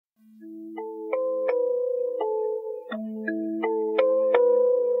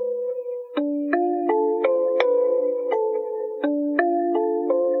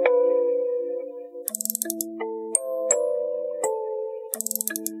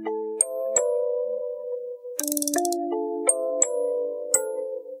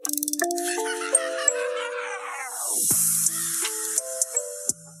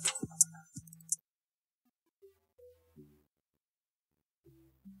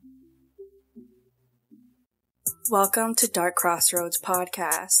Welcome to Dark Crossroads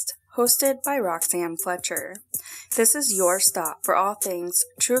Podcast, hosted by Roxanne Fletcher. This is your stop for all things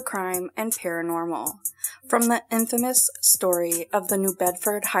true crime and paranormal. From the infamous story of the New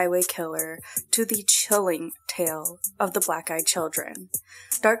Bedford highway killer to the chilling tale of the black-eyed children.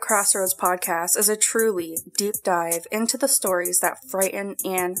 Dark Crossroads Podcast is a truly deep dive into the stories that frighten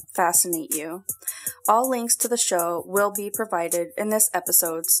and fascinate you. All links to the show will be provided in this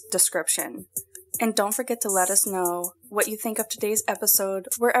episode's description. And don't forget to let us know what you think of today's episode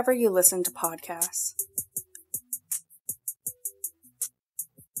wherever you listen to podcasts.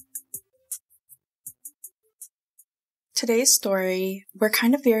 Today's story, we're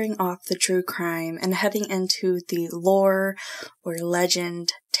kind of veering off the true crime and heading into the lore or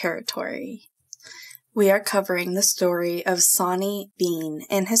legend territory. We are covering the story of Sawney Bean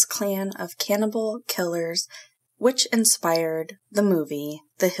and his clan of cannibal killers, which inspired the movie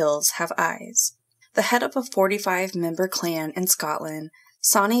The Hills Have Eyes. The head of a 45-member clan in Scotland,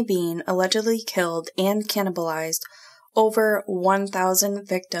 Sawney Bean allegedly killed and cannibalized over 1,000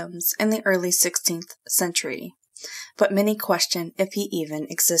 victims in the early 16th century, but many question if he even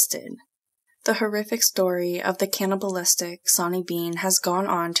existed. The horrific story of the cannibalistic Sawney Bean has gone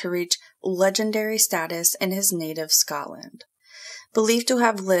on to reach legendary status in his native Scotland. Believed to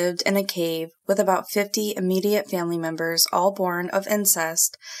have lived in a cave with about 50 immediate family members, all born of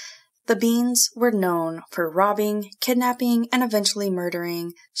incest, the Beans were known for robbing, kidnapping, and eventually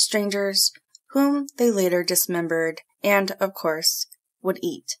murdering strangers whom they later dismembered and, of course, would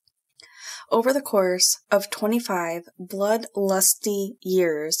eat. Over the course of 25 bloodlusty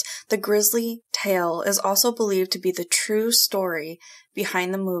years, the grisly tale is also believed to be the true story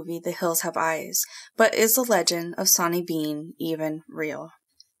behind the movie The Hills Have Eyes, but is the legend of Sawney Bean even real?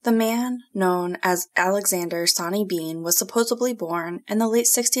 The man, known as Alexander Sawney Bean, was supposedly born in the late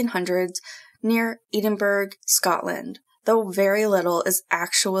 1600s near Edinburgh, Scotland, though very little is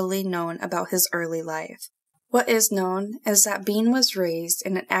actually known about his early life. What is known is that Bean was raised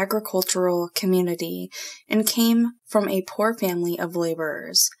in an agricultural community and came from a poor family of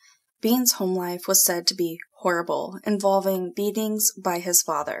laborers. Bean's home life was said to be horrible, involving beatings by his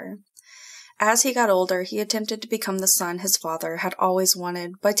father. As he got older, he attempted to become the son his father had always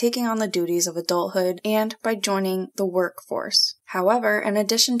wanted by taking on the duties of adulthood and by joining the workforce. However, in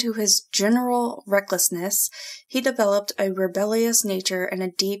addition to his general recklessness, he developed a rebellious nature and a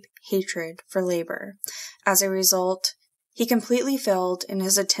deep hatred for labor. As a result, he completely failed in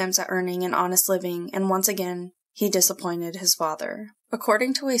his attempts at earning an honest living, and once again, he disappointed his father.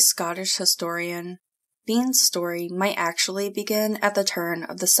 According to a Scottish historian, Bean's story might actually begin at the turn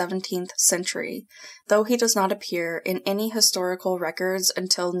of the 17th century, though he does not appear in any historical records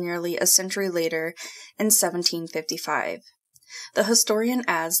until nearly a century later in 1755. The historian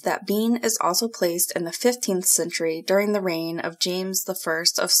adds that Bean is also placed in the 15th century during the reign of James I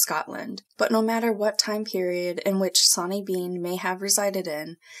of Scotland, but no matter what time period in which Sawney Bean may have resided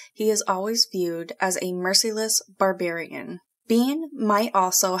in, he is always viewed as a merciless barbarian. Bean might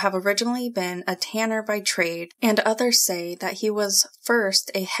also have originally been a tanner by trade, and others say that he was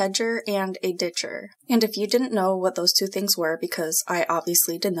first a hedger and a ditcher. And if you didn't know what those two things were, because I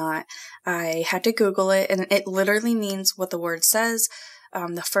obviously did not, I had to Google it, and it literally means what the word says.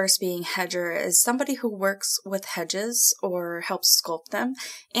 The first being hedger is somebody who works with hedges or helps sculpt them,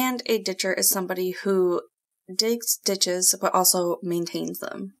 and a ditcher is somebody who digs ditches but also maintains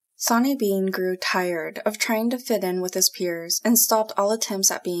them. Sawney Bean grew tired of trying to fit in with his peers and stopped all attempts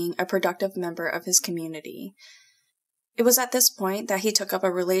at being a productive member of his community. It was at this point that he took up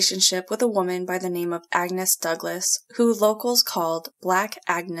a relationship with a woman by the name of Agnes Douglas, who locals called Black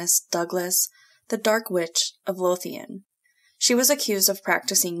Agnes Douglas, the Dark Witch of Lothian. She was accused of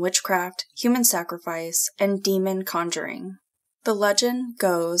practicing witchcraft, human sacrifice, and demon conjuring. The legend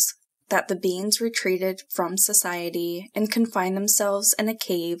goes that the Beans retreated from society and confined themselves in a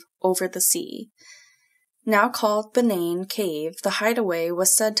cave over the sea. Now called Benane Cave, the hideaway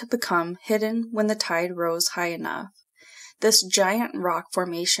was said to become hidden when the tide rose high enough. This giant rock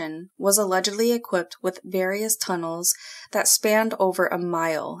formation was allegedly equipped with various tunnels that spanned over a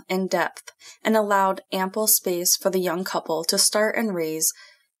mile in depth and allowed ample space for the young couple to start and raise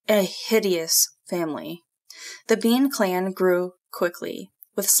a hideous family. The Bean clan grew quickly,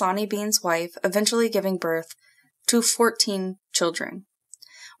 with Sawney Bean's wife eventually giving birth to 14 children.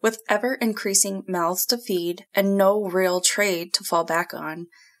 With ever-increasing mouths to feed and no real trade to fall back on,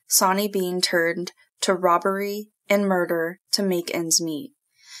 Sawney Bean turned to robbery and murder to make ends meet,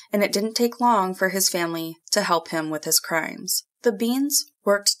 and it didn't take long for his family to help him with his crimes. The Beans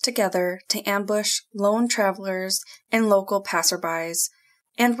worked together to ambush lone travelers and local passerbys,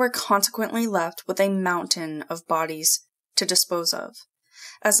 and were consequently left with a mountain of bodies to dispose of.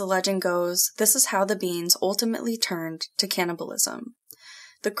 As the legend goes, this is how the Beans ultimately turned to cannibalism.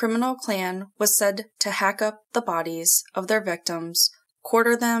 The criminal clan was said to hack up the bodies of their victims,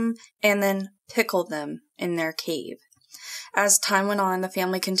 quarter them, and then pickle them in their cave. As time went on, the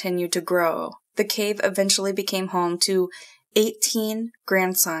family continued to grow. The cave eventually became home to 18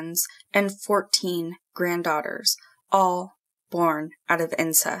 grandsons and 14 granddaughters, all born out of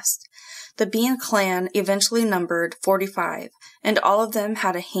incest. The Bean clan eventually numbered 45, and all of them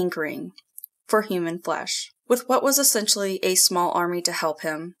had a hankering for human flesh. With what was essentially a small army to help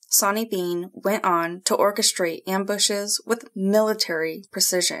him, Sawney Bean went on to orchestrate ambushes with military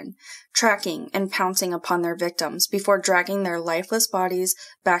precision, tracking and pouncing upon their victims before dragging their lifeless bodies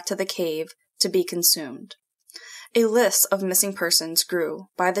back to the cave to be consumed. A list of missing persons grew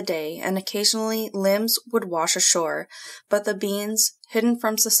by the day, and occasionally limbs would wash ashore, but the Beans, hidden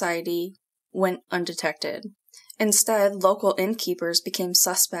from society, went undetected. Instead, local innkeepers became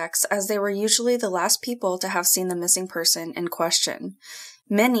suspects, as they were usually the last people to have seen the missing person in question.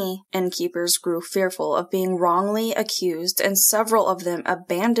 Many innkeepers grew fearful of being wrongly accused, and several of them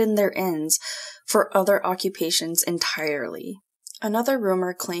abandoned their inns for other occupations entirely. Another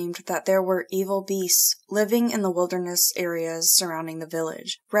rumor claimed that there were evil beasts living in the wilderness areas surrounding the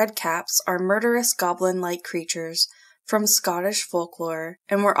village. Redcaps are murderous goblin-like creatures from Scottish folklore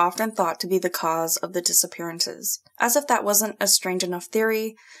and were often thought to be the cause of the disappearances. As if that wasn't a strange enough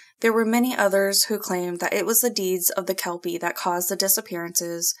theory, there were many others who claimed that it was the deeds of the Kelpie that caused the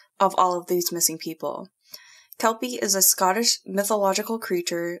disappearances of all of these missing people. Kelpie is a Scottish mythological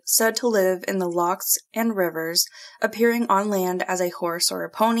creature said to live in the lochs and rivers, appearing on land as a horse or a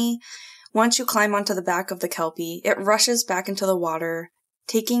pony. Once you climb onto the back of the Kelpie, it rushes back into the water,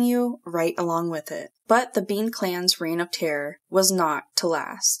 taking you right along with it. But the Bean clan's reign of terror was not to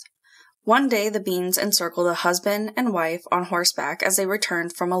last. One day the Beans encircled a husband and wife on horseback as they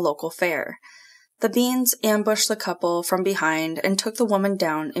returned from a local fair. The Beans ambushed the couple from behind and took the woman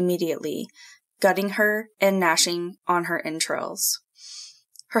down immediately, gutting her and gnashing on her entrails.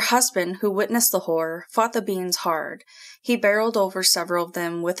 Her husband, who witnessed the horror, fought the Beans hard. He barreled over several of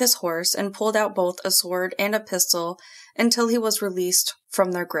them with his horse and pulled out both a sword and a pistol until he was released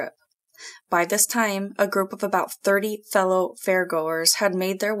from their grip. By this time, a group of about 30 fellow fairgoers had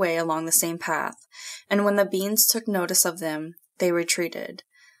made their way along the same path, and when the Beans took notice of them, they retreated,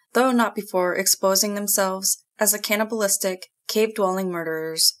 though not before exposing themselves as the cannibalistic, cave-dwelling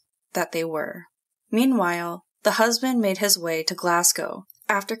murderers that they were. Meanwhile, the husband made his way to Glasgow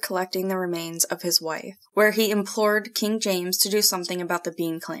after collecting the remains of his wife, where he implored King James to do something about the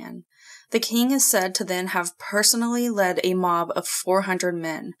Bean clan. The king is said to then have personally led a mob of 400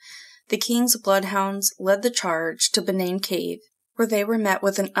 men. The king's bloodhounds led the charge to Benane Cave, where they were met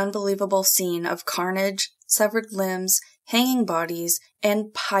with an unbelievable scene of carnage, severed limbs, hanging bodies,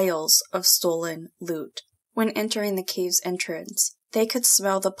 and piles of stolen loot. When entering the cave's entrance, they could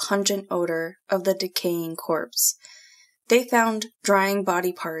smell the pungent odor of the decaying corpse. They found drying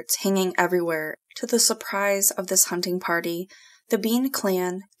body parts hanging everywhere. To the surprise of this hunting party, the Bean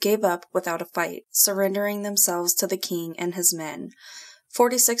clan gave up without a fight, surrendering themselves to the king and his men.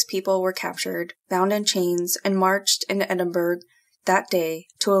 46 people were captured, bound in chains, and marched into Edinburgh that day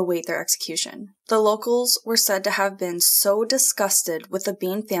to await their execution. The locals were said to have been so disgusted with the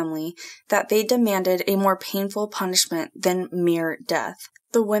Bean family that they demanded a more painful punishment than mere death.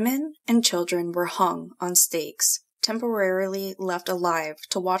 The women and children were hung on stakes, temporarily left alive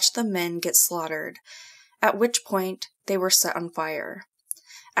to watch the men get slaughtered, at which point they were set on fire.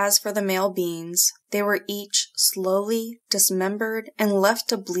 As for the male Beans, they were each slowly dismembered and left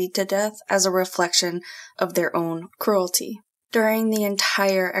to bleed to death as a reflection of their own cruelty. During the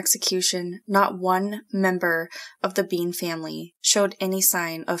entire execution, not one member of the Bean family showed any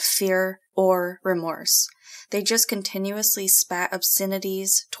sign of fear or remorse. They just continuously spat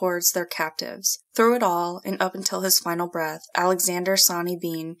obscenities towards their captives. Through it all, and up until his final breath, Alexander Sawney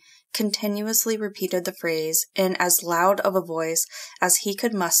Bean continuously repeated the phrase in as loud of a voice as he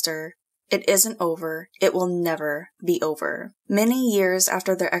could muster, "It isn't over. It will never be over." Many years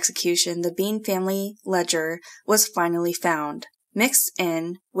after their execution, the Bean family ledger was finally found, mixed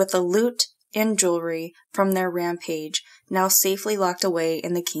in with the loot and jewelry from their rampage, now safely locked away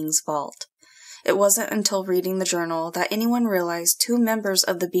in the king's vault. It wasn't until reading the journal that anyone realized 2 members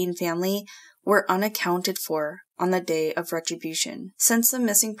of the Bean family were unaccounted for on the day of retribution. Since the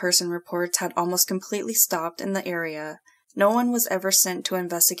missing person reports had almost completely stopped in the area, no one was ever sent to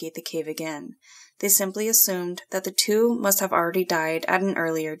investigate the cave again. They simply assumed that the 2 must have already died at an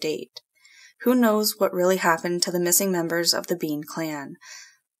earlier date. Who knows what really happened to the missing members of the Bean clan?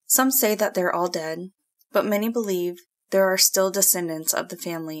 Some say that they're all dead, but many believe there are still descendants of the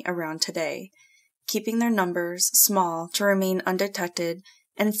family around today, keeping their numbers small to remain undetected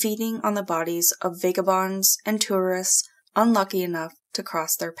and feeding on the bodies of vagabonds and tourists unlucky enough to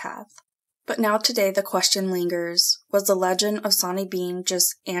cross their path. But now today the question lingers, was the legend of Sawney Bean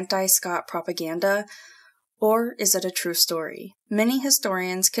just anti-Scot propaganda, or is it a true story? Many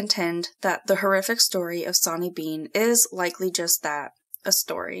historians contend that the horrific story of Sawney Bean is likely just that, a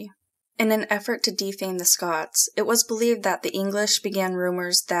story. In an effort to defame the Scots, it was believed that the English began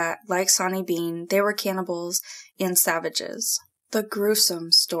rumors that, like Sawney Bean, they were cannibals and savages. The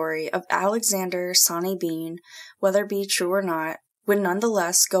gruesome story of Alexander Sawney Bean, whether it be true or not, would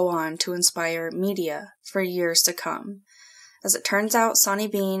nonetheless go on to inspire media for years to come. As it turns out, Sawney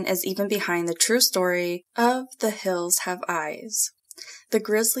Bean is even behind the true story of The Hills Have Eyes. The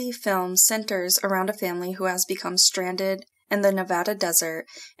grisly film centers around a family who has become stranded in the Nevada desert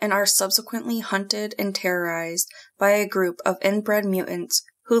and are subsequently hunted and terrorized by a group of inbred mutants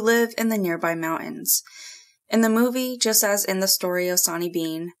who live in the nearby mountains. In the movie, just as in the story of Sawney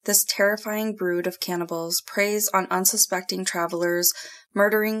Bean, this terrifying brood of cannibals preys on unsuspecting travelers,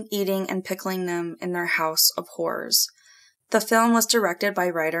 murdering, eating, and pickling them in their house of horrors. The film was directed by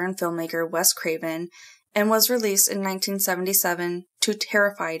writer and filmmaker Wes Craven and was released in 1977 to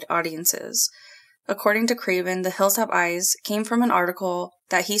terrified audiences. According to Craven, The Hills Have Eyes came from an article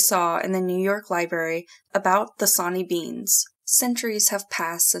that he saw in the New York Library about the Sawney Beans. Centuries have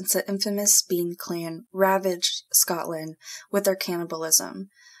passed since the infamous Bean clan ravaged Scotland with their cannibalism,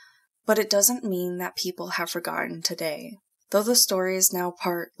 but it doesn't mean that people have forgotten today. Though the story is now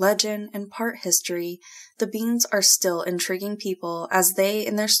part legend and part history, the Beans are still intriguing people as they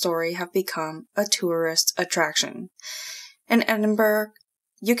in their story have become a tourist attraction. In Edinburgh,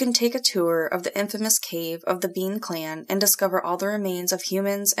 you can take a tour of the infamous cave of the Bean clan and discover all the remains of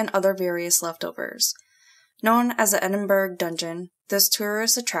humans and other various leftovers. Known as the Edinburgh Dungeon, this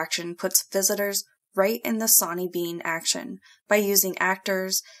tourist attraction puts visitors right in the Sawney Bean action by using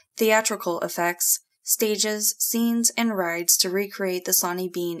actors, theatrical effects, stages, scenes, and rides to recreate the Sawney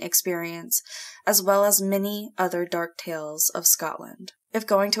Bean experience, as well as many other dark tales of Scotland. If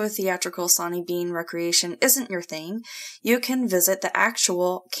going to a theatrical Sawney Bean recreation isn't your thing, you can visit the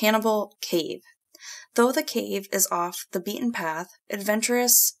actual Cannibal Cave. Though the cave is off the beaten path,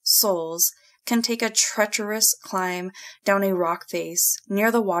 adventurous souls can take a treacherous climb down a rock face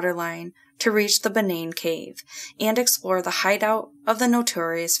near the waterline to reach the Benane Cave and explore the hideout of the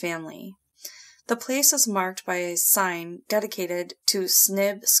notorious family. The place is marked by a sign dedicated to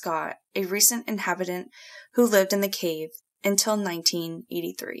Snib Scott, a recent inhabitant who lived in the cave until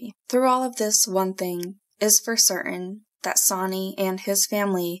 1983. Through all of this, one thing is for certain, that Sawney and his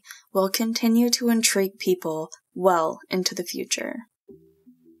family will continue to intrigue people well into the future.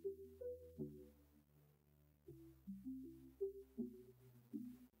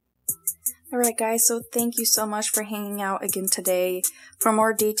 Alright guys, so thank you so much for hanging out again today. For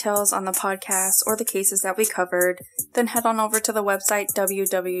more details on the podcast or the cases that we covered, then head on over to the website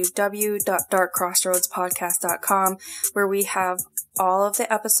www.darkcrossroadspodcast.com, where we have all of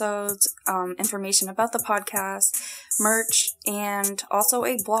the episodes, information about the podcast, merch, and also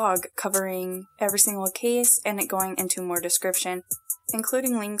a blog covering every single case and it going into more description,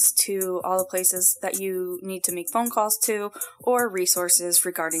 including links to all the places that you need to make phone calls to or resources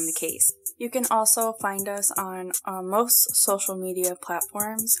regarding the case. You can also find us on most social media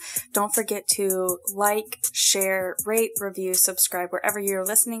platforms. Don't forget to like, share, rate, review, subscribe wherever you're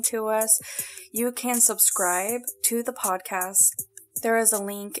listening to us. You can subscribe to the podcast. There is a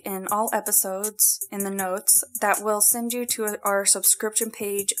link in all episodes in the notes that will send you to our subscription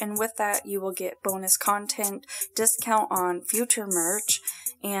page, and with that you will get bonus content, discount on future merch,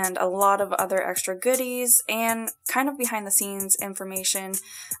 and a lot of other extra goodies and kind of behind the scenes information.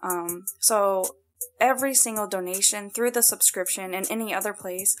 So every single donation through the subscription and any other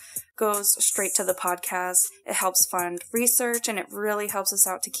place goes straight to the podcast. It helps fund research and it really helps us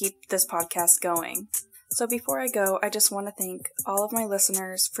out to keep this podcast going. So before I go, I just want to thank all of my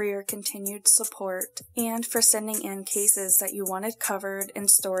listeners for your continued support and for sending in cases that you wanted covered and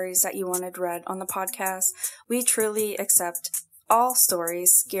stories that you wanted read on the podcast. We truly accept all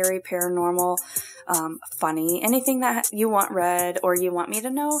stories, scary, paranormal, funny, anything that you want read or you want me to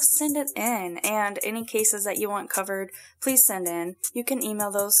know, send it in. And any cases that you want covered, please send in. You can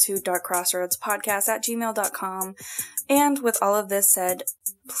email those to darkcrossroadspodcast@gmail.com. And with all of this said,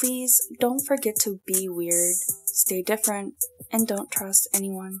 please don't forget to be weird, stay different, and don't trust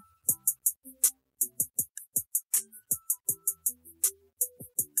anyone.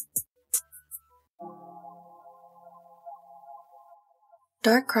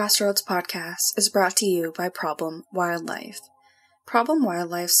 Dark Crossroads Podcast is brought to you by Problem Wildlife. Problem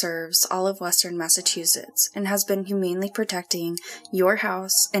Wildlife serves all of Western Massachusetts and has been humanely protecting your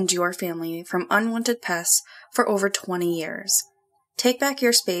house and your family from unwanted pests for over 20 years. Take back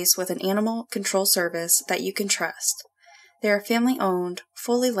your space with an animal control service that you can trust. They are family-owned,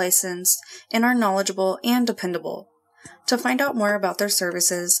 fully licensed, and are knowledgeable and dependable. To find out more about their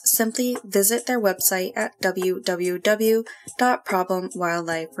services, simply visit their website at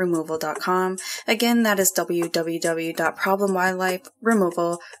www.problemwildliferemoval.com. Again, that is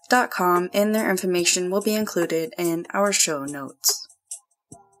www.problemwildliferemoval.com, and their information will be included in our show notes.